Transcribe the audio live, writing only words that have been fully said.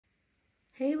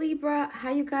Hey Libra, how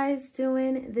you guys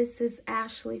doing? This is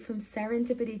Ashley from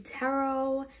Serendipity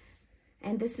Tarot,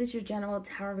 and this is your general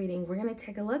tarot reading. We're going to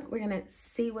take a look. We're going to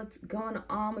see what's going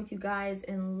on with you guys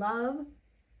in love,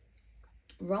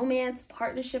 romance,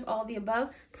 partnership, all the above.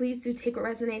 Please do take what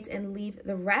resonates and leave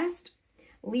the rest.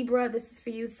 Libra, this is for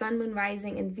you, Sun, Moon,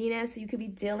 Rising, and Venus. So you could be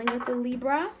dealing with the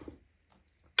Libra.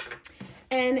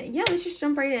 And yeah, let's just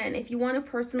jump right in. If you want a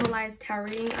personalized tarot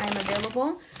reading, I am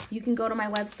available. You can go to my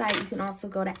website. You can also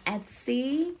go to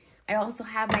Etsy. I also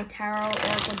have my tarot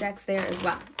oracle decks there as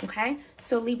well. Okay,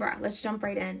 so Libra, let's jump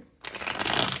right in.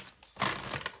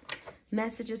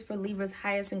 Messages for Libra's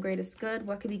highest and greatest good.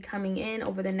 What could be coming in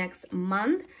over the next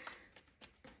month?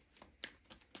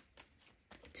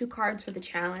 2 cards for the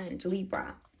challenge,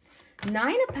 Libra.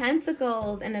 9 of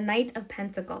Pentacles and a Knight of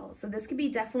Pentacles. So this could be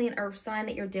definitely an earth sign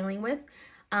that you're dealing with.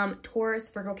 Taurus,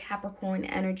 Virgo, Capricorn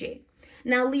energy.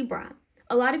 Now, Libra,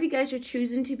 a lot of you guys are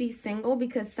choosing to be single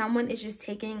because someone is just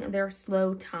taking their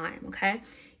slow time, okay?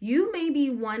 You may be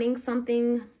wanting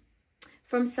something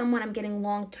from someone, I'm getting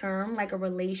long-term, like a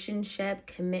relationship,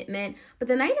 commitment. But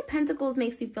the Knight of Pentacles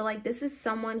makes you feel like this is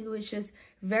someone who is just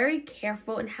very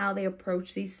careful in how they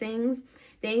approach these things.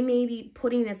 They may be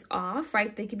putting this off,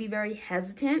 right? They could be very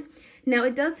hesitant. Now,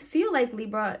 it does feel like,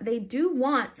 Libra, they do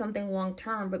want something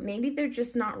long-term, but maybe they're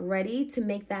just not ready to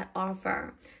make that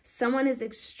offer. Someone is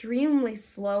extremely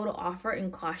slow to offer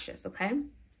and cautious, okay?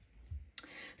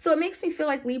 So it makes me feel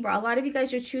like, Libra, a lot of you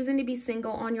guys are choosing to be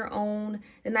single on your own.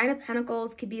 The Knight of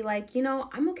Pentacles could be like, you know,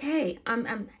 I'm okay.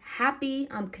 I'm happy.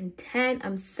 I'm content.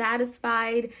 I'm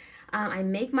satisfied. I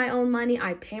make my own money.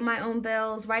 I pay my own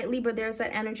bills, right, Libra? There's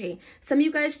that energy. Some of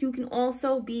you guys, you can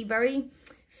also be very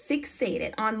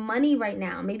fixated on money right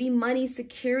now. Maybe money,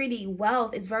 security,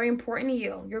 wealth is very important to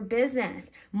you. Your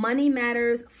business, money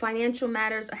matters, financial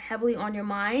matters are heavily on your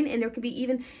mind. And there could be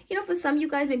even, you know, for some of you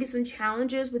guys, maybe some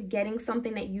challenges with getting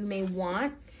something that you may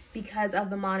want because of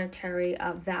the monetary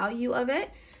value of it.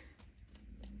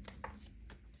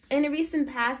 In the recent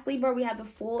past, Libra, we have the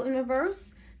Fool in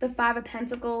reverse, the 5 of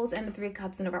Pentacles, and the 3 of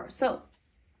Cups in reverse. So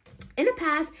in the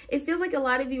past, it feels like a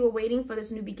lot of you are waiting for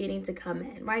this new beginning to come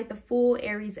in, right? The Fool,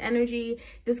 Aries energy.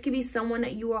 This could be someone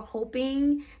that you are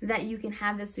hoping that you can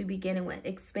have this new beginning with.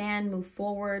 Expand, move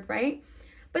forward, right?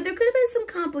 But there could have been some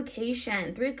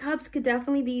complication. 3 of Cups could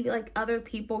definitely be like other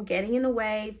people getting in the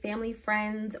way, family,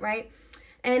 friends, right?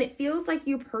 And it feels like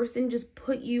your person just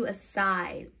put you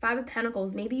aside. 5 of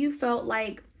Pentacles, maybe you felt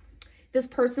like this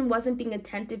person wasn't being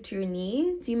attentive to your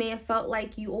needs. You may have felt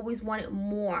like you always wanted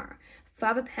more.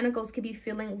 5 of Pentacles could be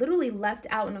feeling literally left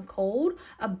out in the cold,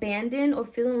 abandoned, or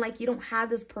feeling like you don't have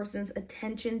this person's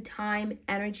attention, time,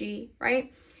 energy,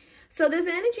 right? So there's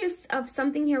an energy of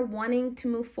something here wanting to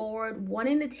move forward,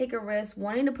 wanting to take a risk,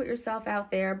 wanting to put yourself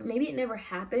out there, but maybe it never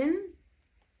happened.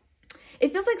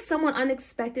 It feels like someone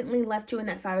unexpectedly left you in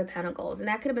that 5 of Pentacles, and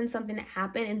that could have been something that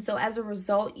happened. And so as a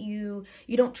result, you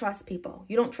don't trust people.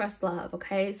 You don't trust love,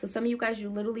 okay? So some of you guys, you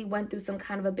literally went through some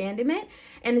kind of abandonment,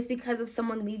 and it's because of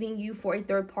someone leaving you for a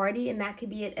third party, and that could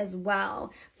be it as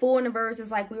well. Fool in reverse is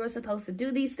like, we were supposed to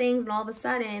do these things, and all of a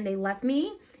sudden, they left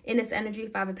me in this energy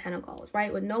of 5 of Pentacles,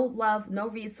 right? With no love, no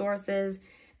resources,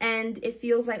 and it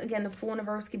feels like, again, the Fool in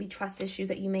reverse could be trust issues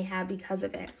that you may have because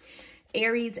of it.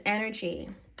 Aries energy.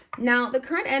 Now, the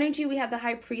current energy, we have the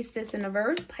High Priestess in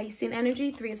reverse, Piscean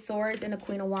energy, 3 of Swords, and the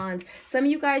Queen of Wands. Some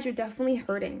of you guys are definitely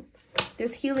hurting.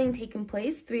 There's healing taking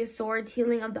place. 3 of Swords,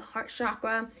 healing of the heart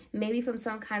chakra, maybe from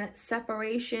some kind of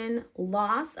separation,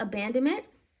 loss, abandonment.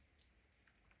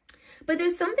 But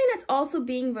there's something that's also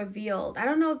being revealed. I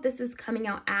don't know if this is coming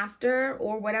out after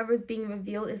or whatever is being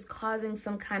revealed is causing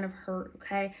some kind of hurt,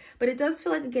 okay? But it does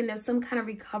feel like, again, there's some kind of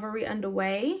recovery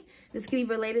underway. This could be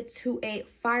related to a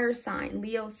fire sign,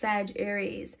 Leo, Sag,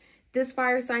 Aries. This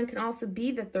fire sign can also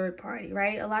be the third party,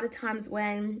 right? A lot of times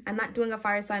when I'm not doing a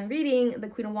fire sign reading, the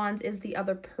Queen of Wands is the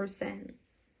other person,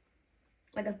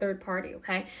 like a third party,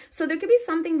 okay? So there could be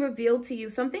something revealed to you,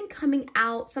 something coming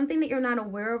out, something that you're not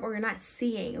aware of or you're not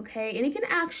seeing, okay? And it can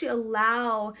actually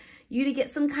allow you to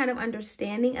get some kind of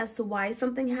understanding as to why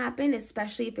something happened,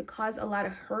 especially if it caused a lot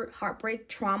of hurt, heartbreak,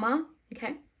 trauma,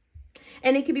 okay?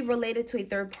 And it could be related to a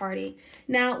third party.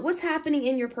 Now, what's happening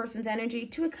in your person's energy?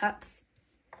 2 of Cups.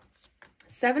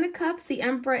 7 of Cups, the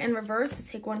Emperor in reverse.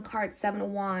 Let's take 1 card, 7 of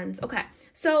Wands. Okay,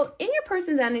 so in your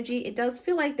person's energy, it does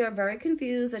feel like they're very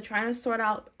confused. They're trying to sort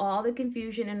out all the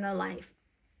confusion in their life.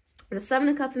 The 7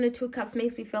 of Cups and the 2 of Cups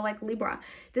makes me feel like, Libra,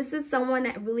 this is someone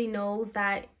that really knows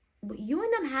that what you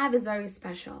and them have is very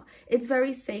special. It's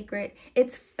very sacred.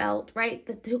 It's felt, right?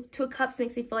 The Two of Cups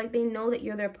makes you feel like they know that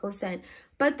you're their person.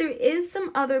 But there is some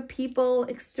other people,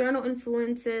 external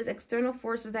influences, external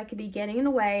forces that could be getting in the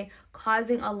way,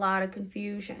 causing a lot of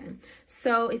confusion.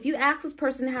 So if you ask this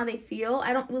person how they feel,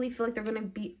 I don't really feel like they're going to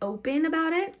be open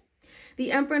about it.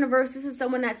 The Emperor in reverse, this is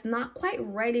someone that's not quite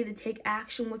ready to take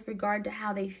action with regard to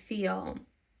how they feel.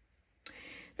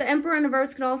 The Emperor in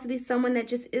reverse could also be someone that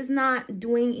just is not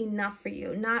doing enough for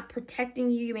you, not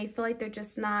protecting you. You may feel like they're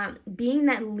just not being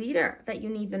that leader that you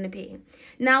need them to be.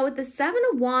 Now, with the Seven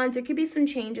of Wands, there could be some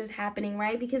changes happening,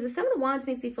 right? Because the Seven of Wands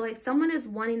makes you feel like someone is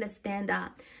wanting to stand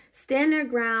up, stand their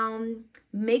ground,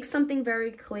 make something very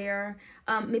clear,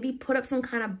 maybe put up some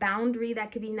kind of boundary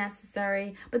that could be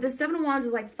necessary. But the Seven of Wands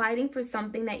is like fighting for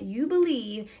something that you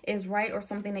believe is right or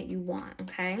something that you want,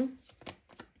 okay?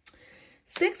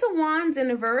 Six of Wands in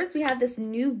reverse, we have this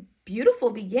new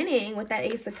beautiful beginning with that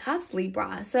Ace of Cups,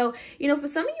 Libra. So, you know, for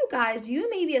some of you guys, you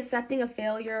may be accepting a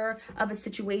failure of a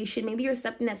situation. Maybe you're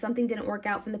accepting that something didn't work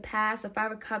out from the past. The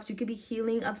Five of Cups, you could be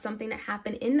healing of something that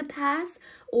happened in the past,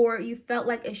 or you felt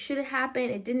like it should have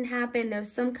happened, it didn't happen.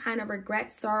 There's some kind of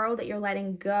regret, sorrow that you're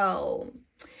letting go.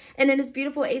 And then this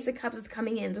beautiful Ace of Cups is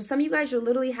coming in. So some of you guys, you're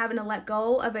literally having to let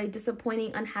go of a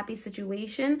disappointing, unhappy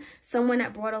situation, someone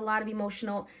that brought a lot of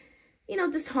emotional, you know,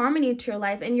 disharmony to your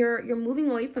life, and you're moving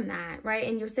away from that, right?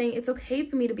 And you're saying it's okay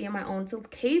for me to be on my own. It's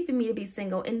okay for me to be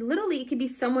single. And literally, it could be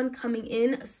someone coming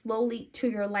in slowly to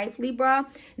your life, Libra.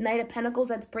 Knight of Pentacles,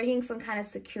 that's bringing some kind of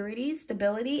security,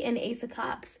 stability, and Ace of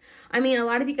Cups. I mean, a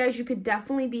lot of you guys, you could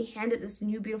definitely be handed this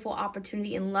new beautiful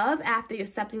opportunity in love after you're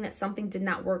accepting that something did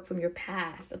not work from your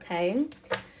past, okay?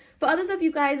 For others of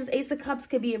you guys, this Ace of Cups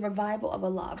could be a revival of a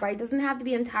love, right? It doesn't have to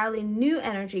be entirely new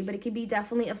energy, but it could be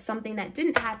definitely of something that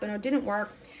didn't happen or didn't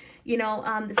work. You know,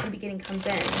 this new beginning comes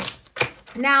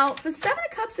in. Now, for Seven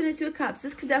of Cups and the Two of Cups,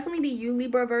 this could definitely be you,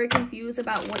 Libra, very confused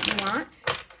about what you want.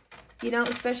 You know,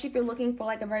 especially if you're looking for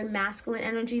like a very masculine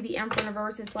energy. The Emperor in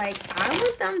reverse is like, I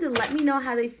want them to let me know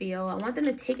how they feel. I want them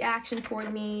to take action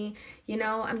toward me. You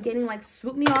know, I'm getting like,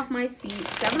 swoop me off my feet.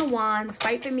 Seven of Wands,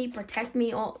 fight for me, protect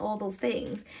me, all those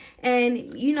things.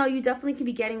 And, you know, you definitely could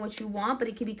be getting what you want, but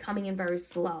it could be coming in very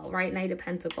slow, right? Knight of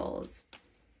Pentacles.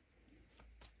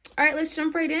 All right, let's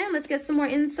jump right in. Let's get some more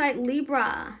insight,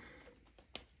 Libra.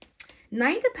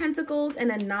 Knight of Pentacles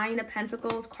and a Nine of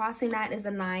Pentacles. Crossing that is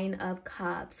a Nine of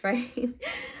Cups, right?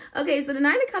 Okay, so the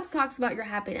Nine of Cups talks about your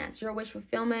happiness, your wish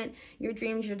fulfillment, your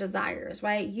dreams, your desires,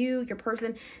 right? You, your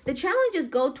person. The challenge is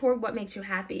go toward what makes you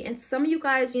happy. And some of you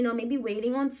guys, you know, maybe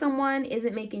waiting on someone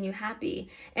isn't making you happy.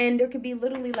 And there could be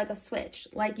literally like a switch.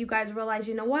 Like you guys realize,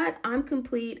 you know what? I'm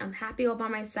complete. I'm happy all by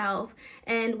myself.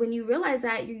 And when you realize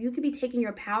that, you could be taking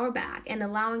your power back and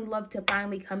allowing love to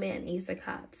finally come in, Ace of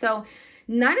Cups. So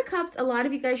Nine of Cups, a lot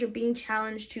of you guys are being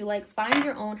challenged to like find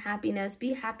your own happiness,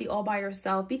 be happy all by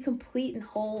yourself, be complete and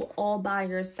whole all by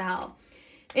yourself.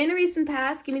 In the recent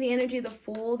past, give me the energy of the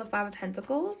Fool, the Five of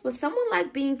Pentacles. Was someone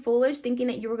like being foolish, thinking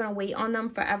that you were going to wait on them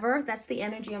forever? That's the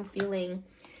energy I'm feeling.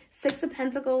 Six of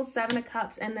Pentacles, Seven of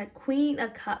Cups, and the Queen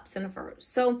of Cups in the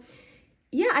first. So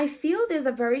yeah, I feel there's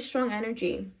a very strong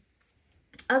energy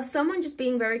of someone just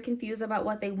being very confused about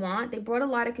what they want. They brought a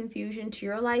lot of confusion to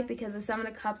your life because the Seven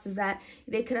of Cups is that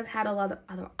they could have had a lot of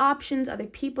other options, other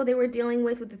people they were dealing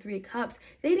with the Three of Cups.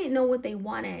 They didn't know what they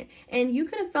wanted. And you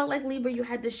could have felt like, Libra, you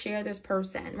had to share this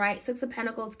person, right? Six of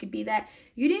Pentacles could be that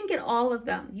you didn't get all of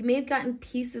them. You may have gotten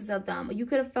pieces of them. Or you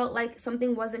could have felt like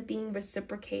something wasn't being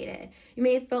reciprocated. You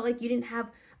may have felt like you didn't have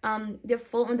their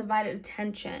full undivided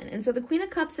attention. And so the Queen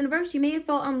of Cups in reverse, you may have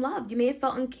felt unloved. You may have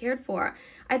felt uncared for.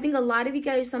 I think a lot of you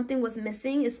guys, something was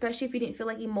missing, especially if you didn't feel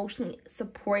like emotionally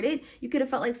supported. You could have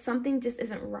felt like something just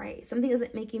isn't right. Something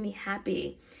isn't making me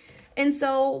happy. And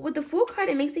so with the Fool card,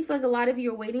 it makes me feel like a lot of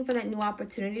you are waiting for that new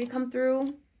opportunity to come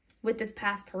through with this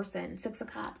past person. Six of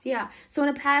Cups, yeah. So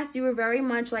in the past, you were very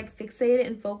much like fixated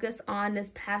and focused on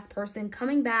this past person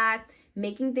coming back,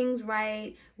 making things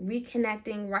right,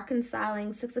 reconnecting,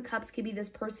 reconciling. Six of Cups could be this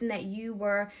person that you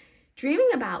were dreaming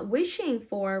about, wishing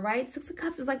for, right? Six of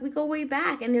Cups is like we go way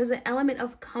back, and there's an element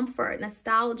of comfort,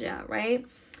 nostalgia, right?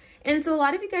 And so a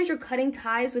lot of you guys are cutting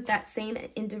ties with that same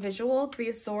individual. Three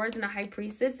of Swords and a High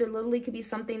Priestess. There literally could be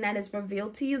something that is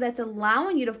revealed to you that's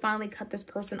allowing you to finally cut this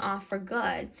person off for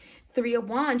good. Three of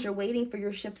Wands, you're waiting for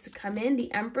your ships to come in.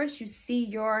 The Empress, you see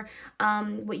your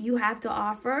what you have to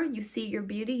offer. You see your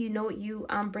beauty. You know what you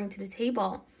bring to the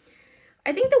table.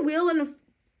 I think the Wheel and the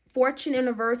Fortune in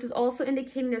reverse is also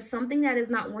indicating there's something that is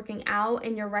not working out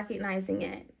and you're recognizing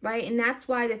it, right? And that's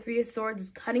why the Three of Swords is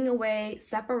cutting away,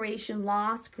 separation,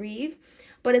 loss, grief.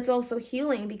 but it's also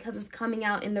healing because it's coming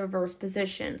out in the reverse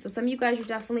position. So some of you guys are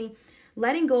definitely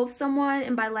letting go of someone,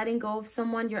 and by letting go of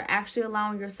someone, you're actually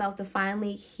allowing yourself to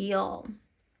finally heal.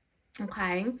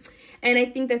 Okay, and I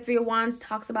think that Three of Wands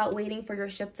talks about waiting for your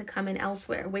ship to come in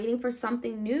elsewhere, waiting for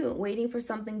something new, waiting for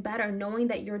something better, knowing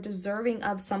that you're deserving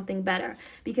of something better,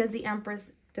 because the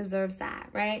Empress deserves that,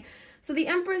 right? So the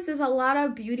Empress, there's a lot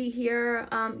of beauty here.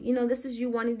 You know, this is you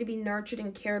wanting to be nurtured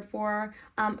and cared for,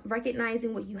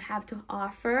 recognizing what you have to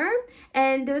offer.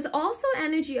 And there's also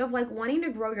energy of like wanting to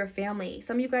grow your family.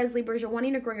 Some of you guys, Libras, you're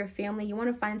wanting to grow your family. You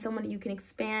want to find someone that you can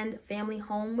expand family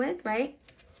home with, right?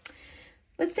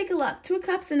 Let's take a look. Two of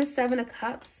Cups and a Seven of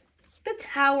Cups. The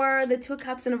Tower, the Two of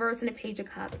Cups in reverse, and a Page of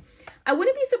Cups. I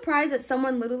wouldn't be surprised that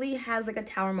someone literally has like a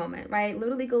tower moment, right?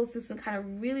 Literally goes through some kind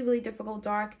of really, really difficult,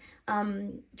 dark,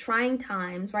 trying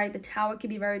times, right? The Tower can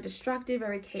be very destructive,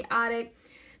 very chaotic.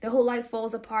 Their whole life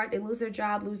falls apart. They lose their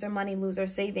job, lose their money, lose their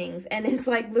savings. And it's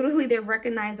like literally they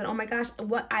recognize that, oh my gosh,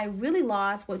 what I really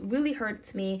lost, what really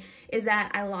hurts me is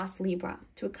that I lost Libra,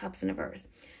 Two of Cups in reverse.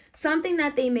 Something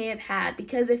that they may have had,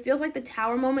 because it feels like the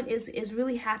Tower moment is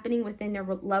really happening within their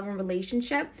love and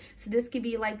relationship. So this could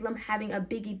be like them having a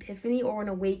big epiphany or an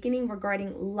awakening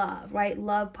regarding love, right?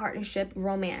 Love, partnership,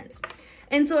 romance.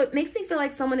 And so it makes me feel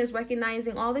like someone is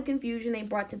recognizing all the confusion they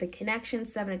brought to the connection.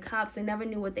 Seven of Cups, they never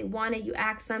knew what they wanted. You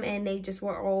asked them and they just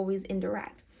were always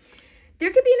indirect.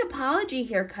 There could be an apology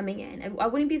here coming in. I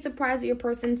wouldn't be surprised that your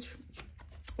person's,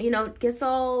 you know, gets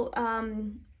all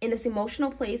in this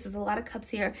emotional place. There's a lot of cups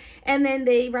here. And then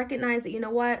they recognize that, you know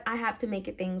what, I have to make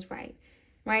it things right.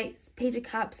 Right? Page of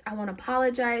Cups, I want to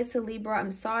apologize to Libra.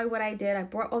 I'm sorry what I did. I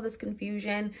brought all this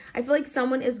confusion. I feel like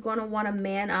someone is going to want to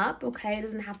man up. Okay? It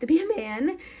doesn't have to be a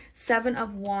man. Seven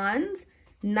of Wands,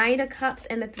 Knight of Cups,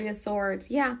 and the Three of Swords.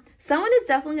 Yeah. Someone is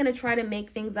definitely going to try to make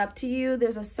things up to you.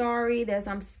 There's a sorry. There's,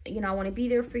 you know, I want to be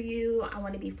there for you. I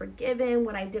want to be forgiven.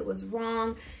 What I did was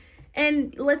wrong.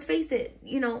 And let's face it,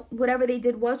 you know, whatever they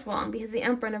did was wrong, because the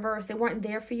Emperor in reverse, they weren't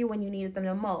there for you when you needed them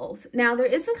the most. Now, there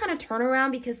is some kind of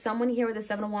turnaround, because someone here with the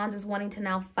Seven of Wands is wanting to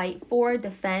now fight for,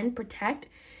 defend, protect.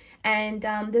 And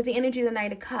there's the energy of the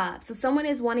Knight of Cups. So someone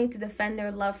is wanting to defend their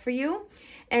love for you.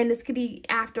 And this could be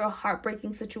after a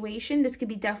heartbreaking situation. This could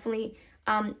be definitely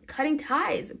cutting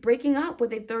ties, breaking up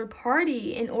with a third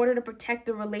party in order to protect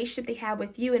the relationship they have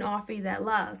with you and offer you that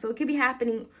love. So it could be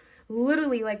happening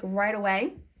literally like right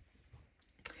away.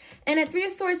 And at Three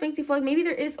of Swords makes you feel like maybe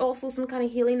there is also some kind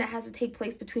of healing that has to take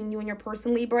place between you and your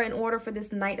person, Libra, in order for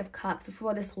this Knight of Cups,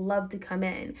 for this love to come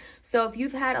in. So if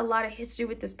you've had a lot of history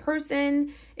with this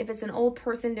person, if it's an old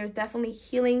person, there's definitely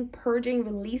healing, purging,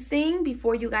 releasing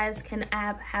before you guys can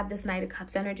have this Knight of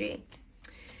Cups energy.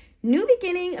 New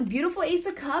beginning, a beautiful Ace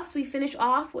of Cups. We finish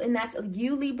off, and that's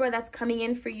you, Libra, that's coming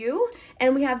in for you.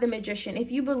 And we have the Magician. If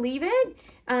you believe it,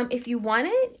 if you want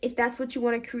it, if that's what you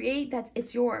want to create,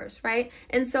 it's yours, right?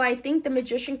 And so I think the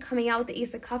Magician coming out with the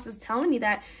Ace of Cups is telling me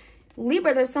that,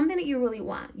 Libra, there's something that you really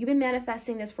want. You've been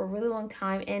manifesting this for a really long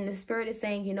time, and the Spirit is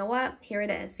saying, you know what? Here it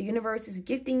is. The universe is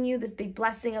gifting you this big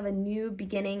blessing of a new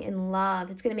beginning in love.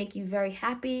 It's going to make you very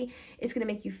happy. It's going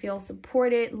to make you feel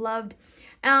supported, loved.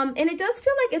 And it does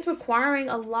feel like it's requiring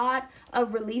a lot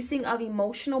of releasing of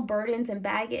emotional burdens and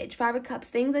baggage. Five of Cups,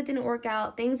 things that didn't work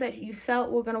out, things that you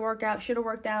felt were going to work out, should have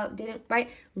worked out, didn't,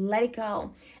 right? Let it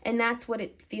go. And that's what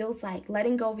it feels like,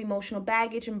 letting go of emotional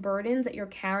baggage and burdens that you're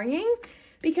carrying,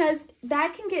 because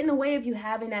that can get in the way of you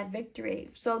having that victory.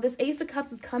 So this Ace of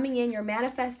Cups is coming in, you're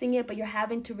manifesting it, but you're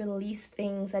having to release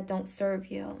things that don't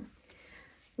serve you.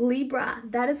 Libra,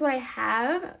 that is what I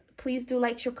have. Please do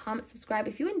like, share, comment, subscribe.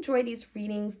 If you enjoy these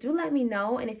readings, do let me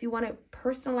know. And if you want a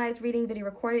personalized reading video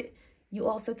recorded, you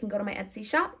also can go to my Etsy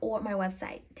shop or my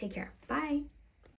website. Take care. Bye.